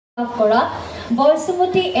করা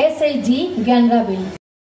বয়সুমতি এসএইচজি জ্ঞানরাবিল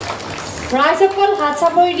রাইজসকল হাত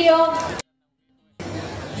চাপৰি দিয়ক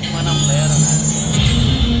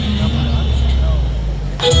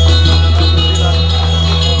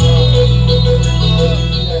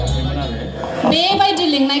बेबायदि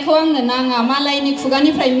लिंनायखौ आंनो नाङा मालायनि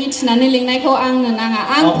खुगानिफ्राय मिथिनानै लिंनायखौ आंनो नाङा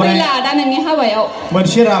आं फैला दा नोंनि हाबायाव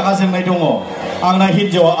मोनसे रागा जोंनाय दङ आंना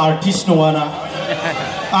हिनजावा आर्टिस्ट नङाना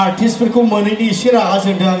आर्टिस्टफोरखौ मोनैनि एसे रागा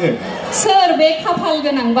जोंदों आङो सोर बे खाफाल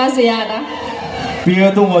गोनां बाजैया दा बेयो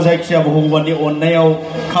दङ जायखिया भगबाननि अननायाव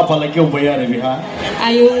खाफाला गेवबाय आरो बेहा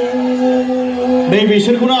आयु नै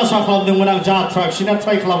बिसोरखौनो आसा खालामदोंमोन आं जाथ्राखिसैना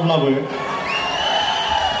ट्राइ खालामब्लाबो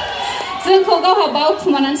जोंखौ गावहा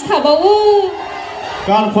बावखुमानानैसो थाबावो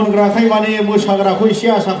गान खनग्राखाय माने मोसाग्राखौ एसे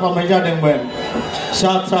आसा खालामनाय जादोंमोन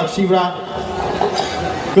जाथ्राखिसैब्रा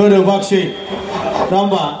गोरोबाखिसै दा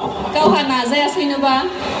होमबा गावहा नाजायासैनोबा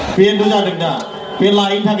बेनोथ' जादों दा बे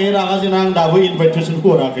लायैनि थाखाय रागा जोंना आं दाबो इनभाइटेसनखौ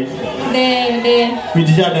हराखै दे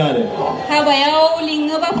बिदि जादों आरो हाबायाव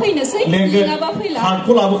लिङोबा फैनोसै लिङाबा फैला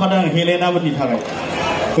कार्डखौ लाबोखादों आं हेलेनामोननि थाखाय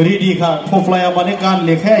रेडिखा थफ्लाया माने गान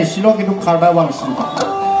लेखाया एसेल' खिन्थु कार्डआ बांसिन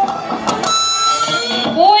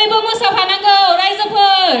बयबो मोसाफानांगौ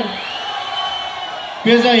रायजोफोर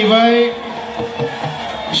बे जाहैबाय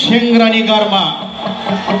सेंग्रानि गारमा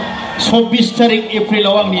 24 तारिख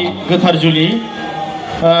एप्रिलाव आंनि गोथार जुलि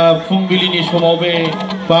फुंबिलिनि समाव बे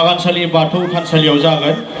बागानसालि बाथौ थानसालियाव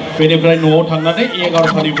जागोन बेनिफ्राय न'आव थांनानै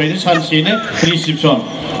 11थानिफ्रायनो सानसेयैनो रिसिपसन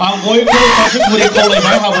आं बयखौबो सासे बुरै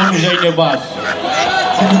खावलायबाय हाबा नुजायैनो बास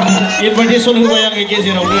इनभाइटेसन होबाय आङो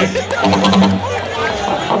गेजेरावनो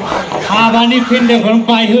हाबानि पेन्डेलखौ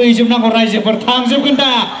बायहैजोबनांगौ रायजोफोर थांजोबगोन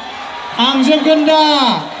दा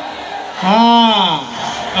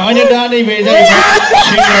ओंखायनो दा नैबे जाहैबाय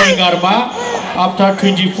सेंग्रानि गारमा आफ्टार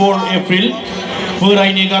 24 एप्रिल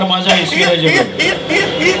बोरायनि गारमा जाहैसिगोन रायजोफोर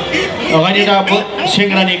ओंखायनो दा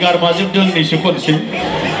सेंग्रानि गारमाजों दोंनैसो खनसै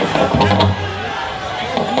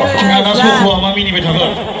दा सथ'आ मा मिनिबाय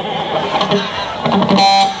थागोन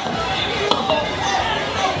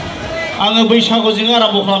आङो बैसागुजों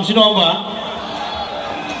आराम्भ खालामसै नङा होमबा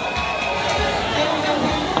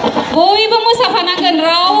बयबो मोसाफानांगोन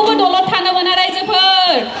रावबो दलद थानो मोना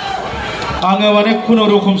रायजोफोर आङो माने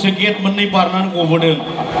खुनुरुखुमसो गेट मोननै बारनानै गबोदों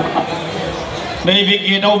नैबे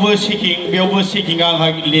गेटआवबो चेकिं बेयावबो चेकिं आंहा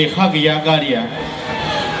लेखा गैया गारिया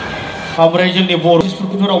ओमफ्राय जोंनि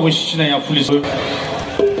बर'फोरखौथ' रावबो सिनाया पुलिसबो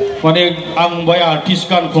माने आं बुंबाय आर्टिस्ट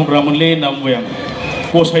गान खनग्रामोनलै होनना बुंबाय आं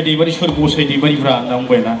गसाइ दैमारि सोर गसाइ दैमारिफ्रा होनना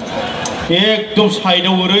बुंबायना एकदम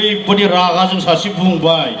साइडआव ओरैबायदि रागाजों सासे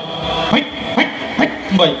बुंबाय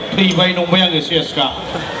बुंबाय थैबाय नंबाय आङो सेसखा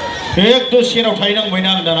एकदम सेराव थाहैनांबायना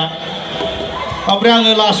आं दाना ओमफ्राय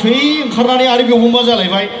आङो लासै ओंखारनानै आरो बेयावबो मा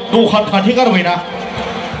जालायबाय दखान खाथि गारबायना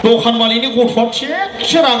दखान मालिकनि गथ'आ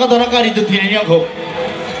थिगसे रागा दाना गारि दोनथैनायनि आंखौ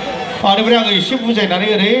बेनिफ्राय आङो एसे बुजायनानै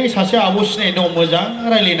ओरै सासे आब' सिनाय दं मोजां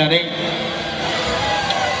रायज्लायनानै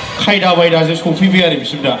खायदा बायदाजों सफैबाय आरो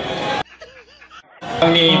बिसोर दा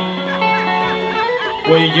आंनि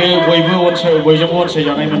बयजोंबो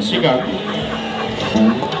अनसायजानाय मोनसे गान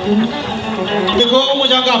बेखौ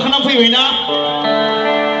मोजां गाखोना फैबायना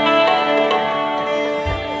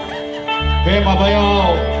बे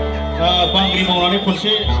माबायाव बांग्रि मावनानै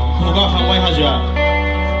खनसे गुगाखांबाय हाजोआ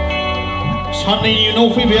साननैनि उनाव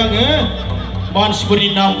फैबाय आङो मानसिफोरनि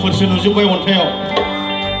नामफोरसो नुजोब्बाय अन्थाइयाव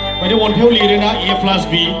माने अन्थाइयाव लिरोना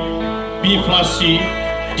A+B B+C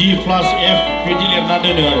D+F बिदि लिरना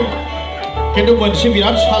दोनो आरो खिन्थु मोनसे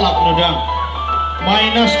बिराद सालाक नुदों आं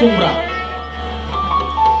माइनास दंब्रा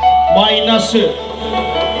माइनाससो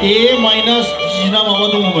A- बिना माबा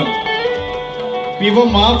दङमोन बेबो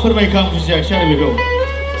मा फोरमायखो आं बुजियाखिसै आरो बेखौ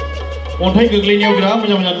अन्थाइ गोग्लैनायाव बिराद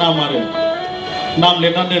मोजां मोजां नाम आरो नाम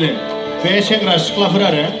लिरना दोनो बे सेंग्रा सिख्लाफोर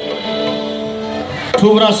आरो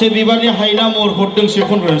थुब्रासे बिबारनि हायना महरखौ दोंसे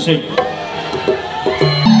खनग्रोनोसै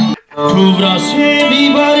थुब्रासे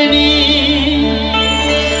बिबारनि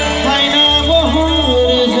हायना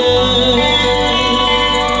महरजों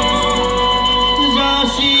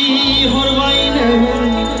जासि हरबायनो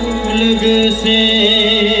लोगोसे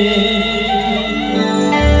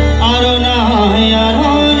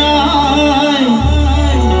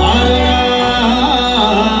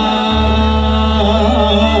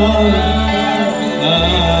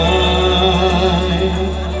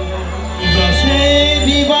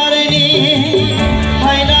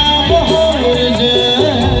हायना महर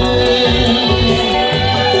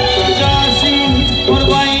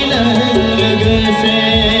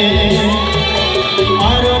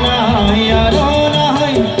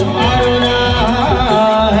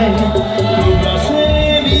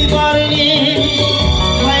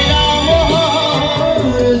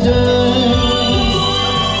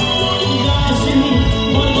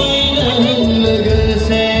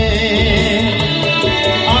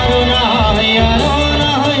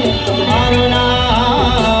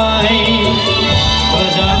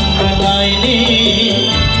थोलायनि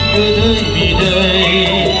गोदै बिदै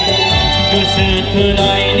गोसो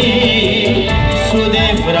थोनायनि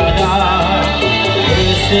सुदेम रादाब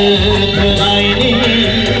गोसो थोनायनि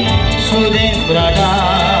सुदेम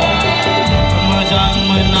रादाब मोजां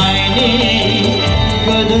मोननायनि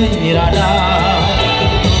गोदै रादाब